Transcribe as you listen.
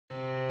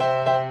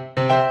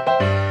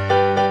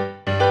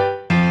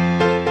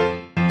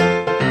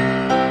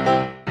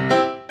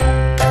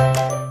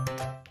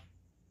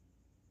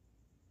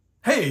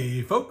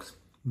folks,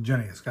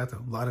 Johnny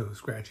Escato, Lotto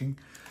Scratching.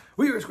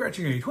 We are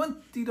scratching a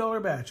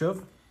 $20 batch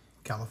of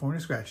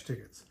California Scratch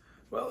tickets.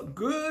 Well,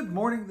 good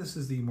morning. This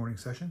is the morning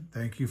session.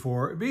 Thank you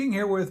for being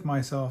here with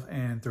myself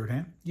and Third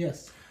Hand.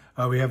 Yes.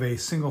 We have a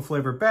single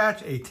flavor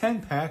batch, a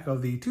 10-pack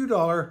of the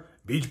 $2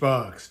 Beach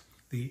Bucks,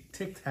 the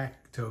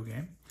tic-tac-toe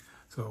game.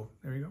 So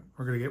there you go.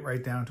 We're going to get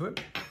right down to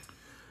it.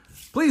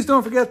 Please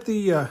don't forget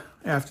the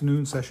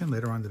afternoon session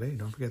later on today.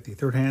 Don't forget the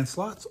Third Hand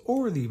slots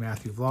or the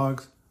Matthew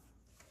vlogs.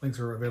 Links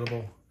are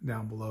available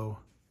down below.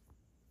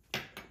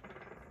 Okay,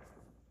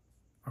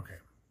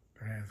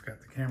 Third Hand's got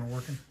the camera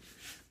working.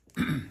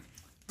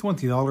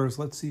 $20.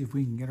 Let's see if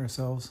we can get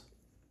ourselves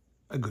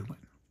a good win.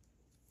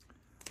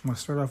 I'm going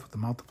to start off with the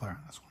multiplier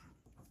on this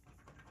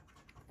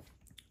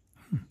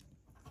one.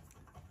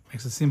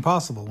 Makes it seem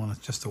possible when it's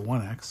just a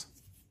 1x.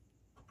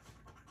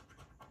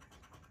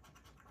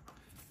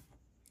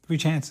 3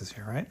 chances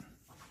here, right?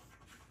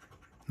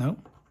 Nope.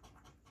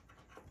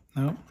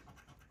 Nope.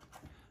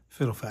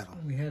 Fiddle faddle.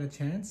 We had a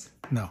chance?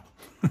 No.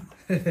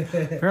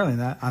 Apparently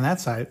not. On that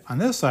side. On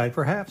this side,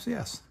 perhaps,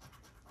 yes.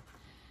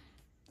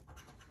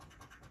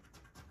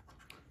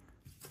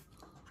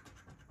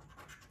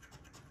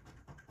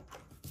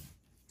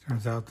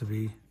 Turns out to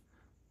be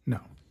no.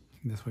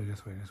 This way,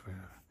 this way, this way.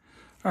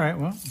 All right,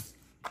 well,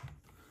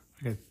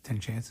 we got 10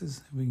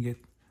 chances. We can get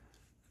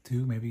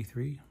 2, maybe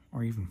 3,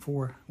 or even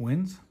 4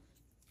 wins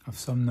of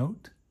some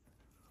note.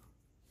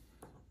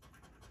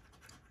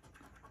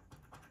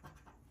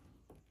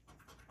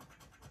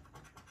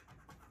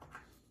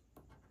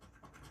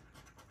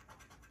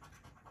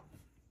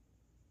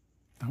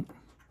 Nope.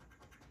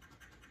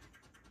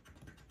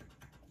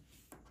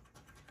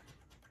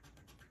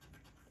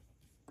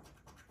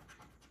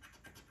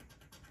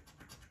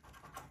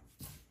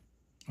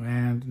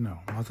 And no,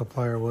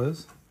 multiplier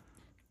was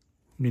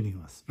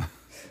meaningless.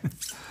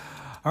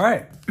 All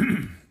right. All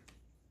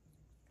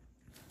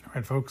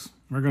right, folks,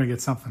 we're going to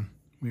get something.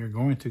 We are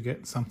going to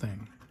get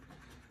something.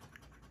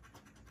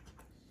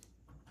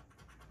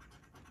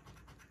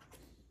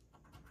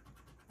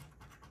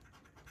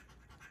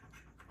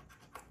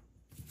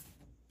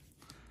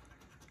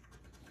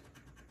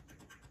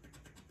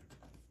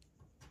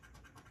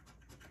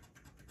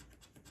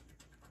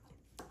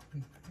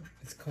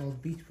 It's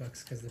called Beach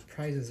Bucks because the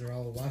prizes are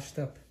all washed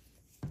up.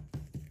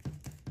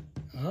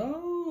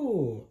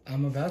 Oh,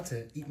 I'm about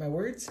to eat my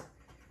words.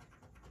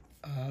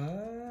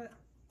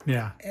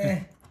 Yeah.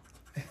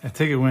 I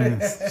take it when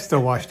it's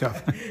still washed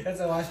up. That's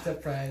a washed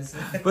up prize.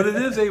 But it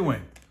is a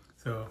win.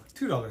 So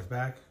 $2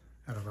 back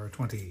out of our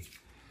 20.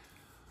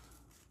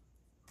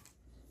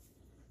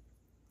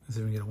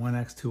 So we can get a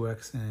 1x,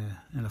 2x,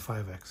 and a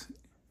 5x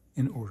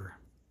in order.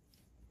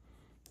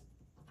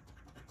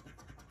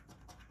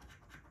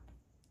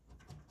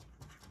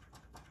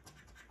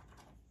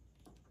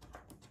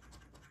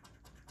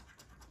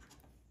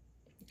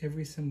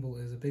 Every symbol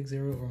is a big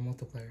zero or a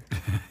multiplier.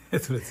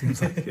 That's what it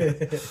seems like. Yeah.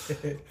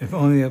 If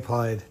only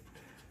applied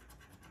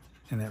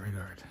in that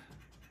regard.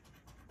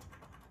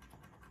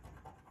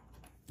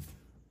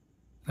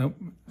 Nope.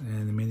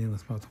 And the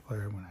meaningless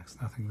multiplier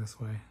 1x. Nothing this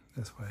way,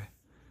 this way.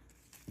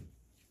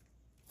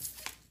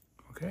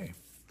 Okay.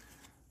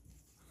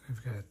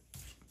 We've got,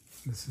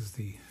 this is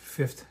the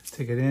 5th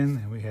ticket in,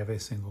 and we have a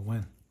single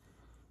win.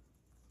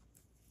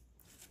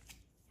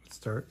 Let's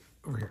start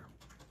over here.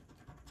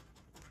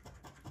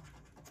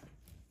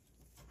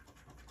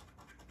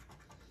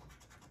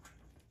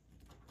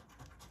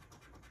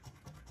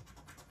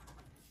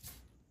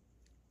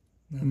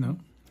 No,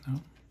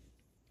 no.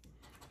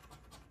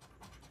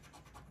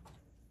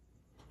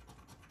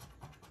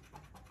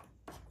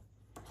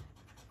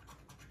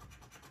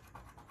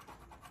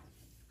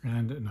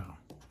 And no.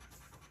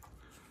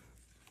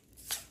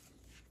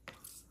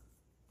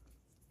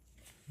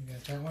 You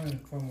got that one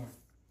and 4 more.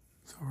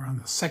 So we're on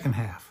the second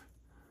half.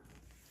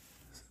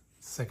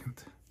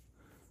 Second.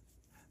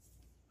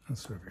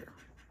 Let's start here.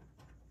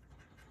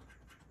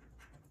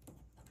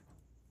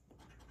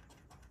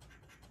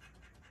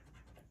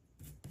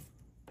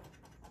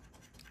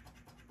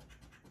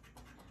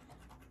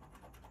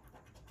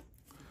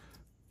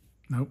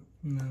 Nope.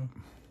 No.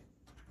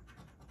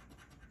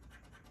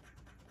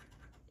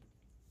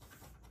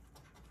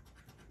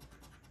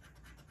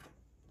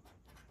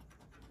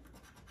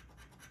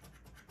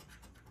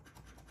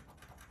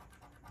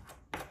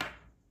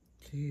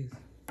 Jeez.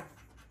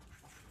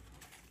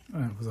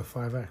 It was a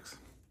 5x.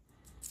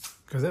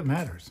 Because that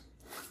matters.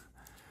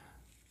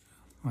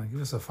 Give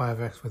us a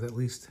 5x with at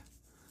least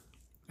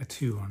a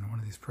 2 on one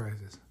of these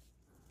prizes.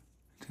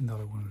 $10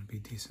 one would be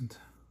decent.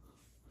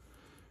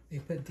 They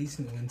put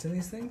decent wins in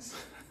these things?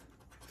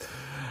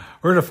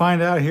 We're going to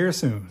find out here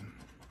soon.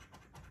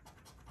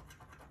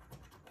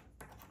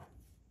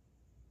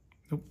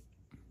 Nope.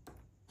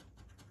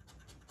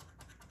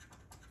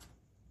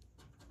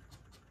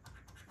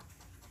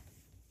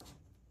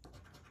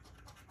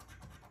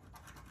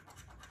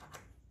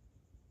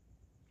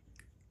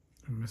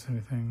 Did I miss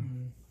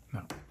anything?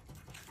 No.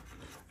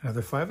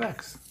 Another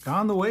 5x.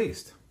 Gone the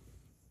waste.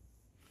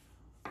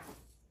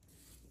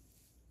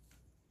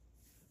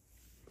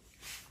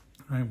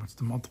 All right, what's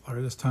the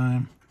multiplier this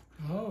time?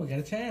 Oh, we got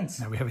a chance.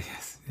 Now we have a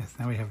yes. Yes,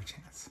 now we have a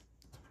chance.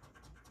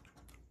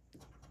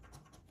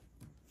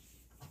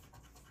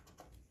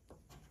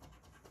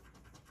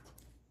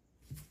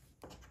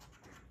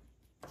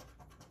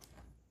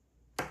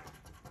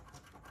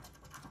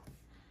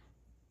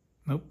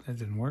 Nope, that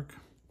didn't work.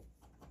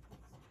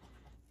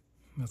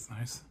 That's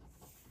nice.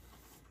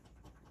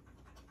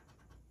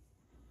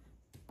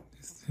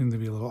 These seem to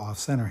be a little off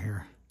center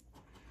here.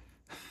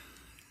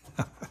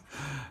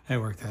 It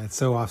worked out. It's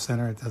so off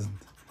center it doesn't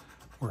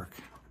work.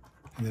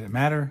 And did it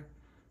matter?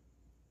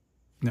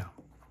 No.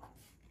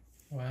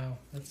 Wow,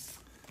 that's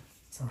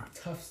some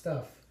tough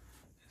stuff.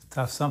 It's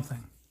tough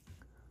something.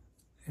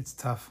 It's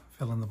tough,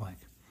 fill in the blank.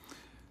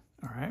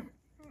 All right,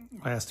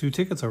 last 2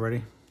 tickets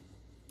already.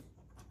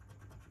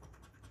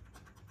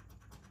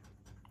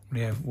 We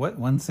have what,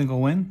 1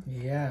 single win?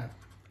 Yeah.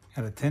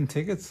 Out of 10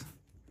 tickets?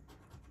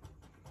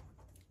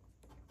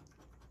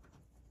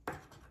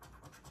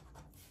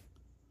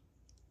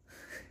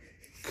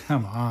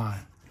 Come on.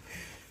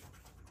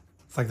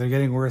 It's like they're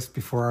getting worse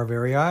before our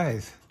very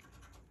eyes.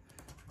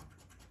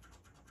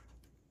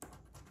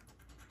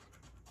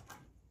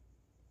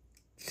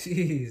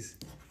 Jeez.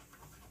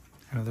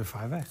 Another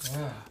 5X.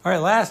 Wow. All right,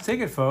 last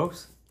ticket,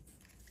 folks.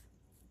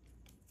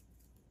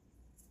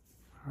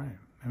 All right,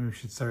 maybe we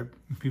should start,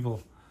 if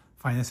people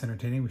find this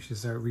entertaining, we should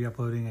start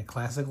re-uploading a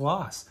classic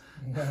loss.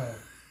 No.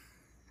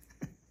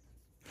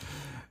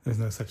 There's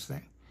no such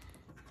thing.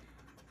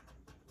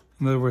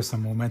 There were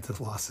some momentous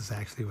losses,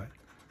 actually, but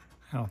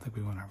I don't think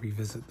we want to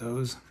revisit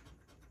those.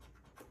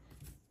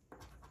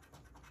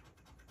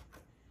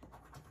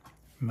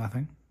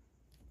 Nothing.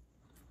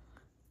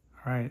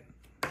 All right.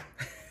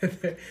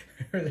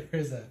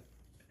 There's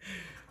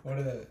one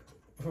of the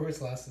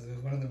worst losses. It was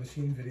one of the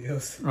machine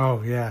videos.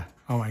 Oh, yeah.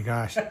 Oh, my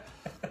gosh.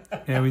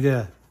 Yeah, we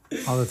did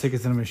all the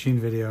tickets in a machine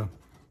video.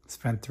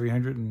 Spent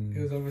 300 and...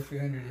 It was over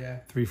 300, yeah.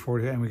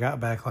 340, and we got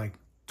back like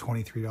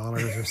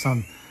 $23 or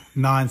some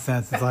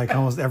nonsense. It's like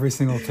almost every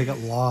single ticket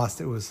lost.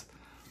 It was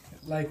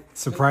like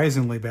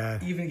surprisingly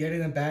bad. Even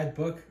getting a bad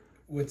book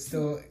would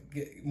still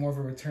get more of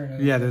a return.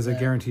 Yeah, there's a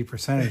guaranteed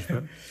percentage,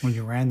 but when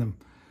you ran them,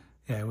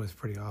 yeah, it was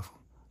pretty awful.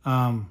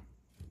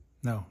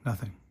 No,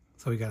 nothing.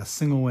 So we got a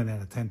single win out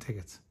of 10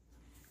 tickets.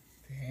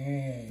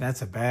 Dang.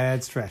 That's a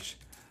bad stretch.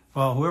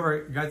 Well,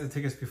 whoever got the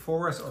tickets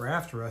before us or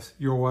after us,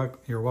 you're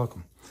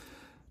welcome.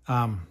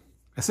 A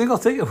single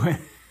ticket win.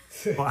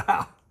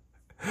 Wow.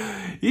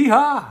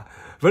 Yeehaw!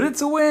 But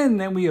it's a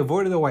win, and we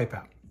avoided the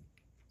wipeout.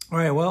 All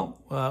right, well,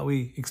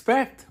 we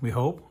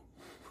hope,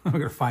 we're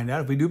going to find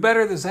out if we do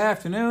better this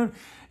afternoon,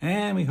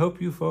 and we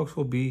hope you folks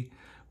will be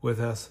with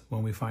us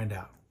when we find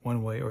out,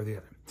 one way or the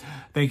other.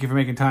 Thank you for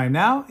making time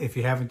now. If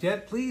you haven't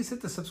yet, please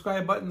hit the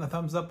subscribe button, the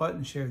thumbs up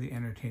button, share the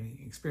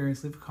entertaining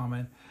experience, leave a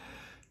comment,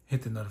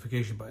 hit the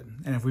notification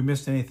button. And if we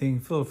missed anything,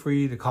 feel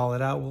free to call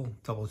it out. We'll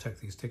double check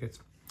these tickets.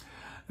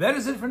 That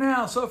is it for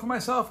now. So for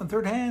myself and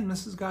third hand,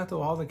 Mrs.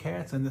 Gato, all the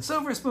cats, and the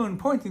silver spoon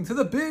pointing to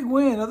the big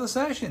win of the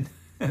session.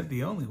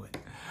 The only win.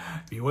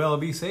 Be well,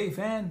 be safe,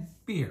 and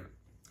be here.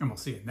 And we'll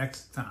see you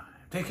next time.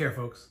 Take care,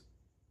 folks.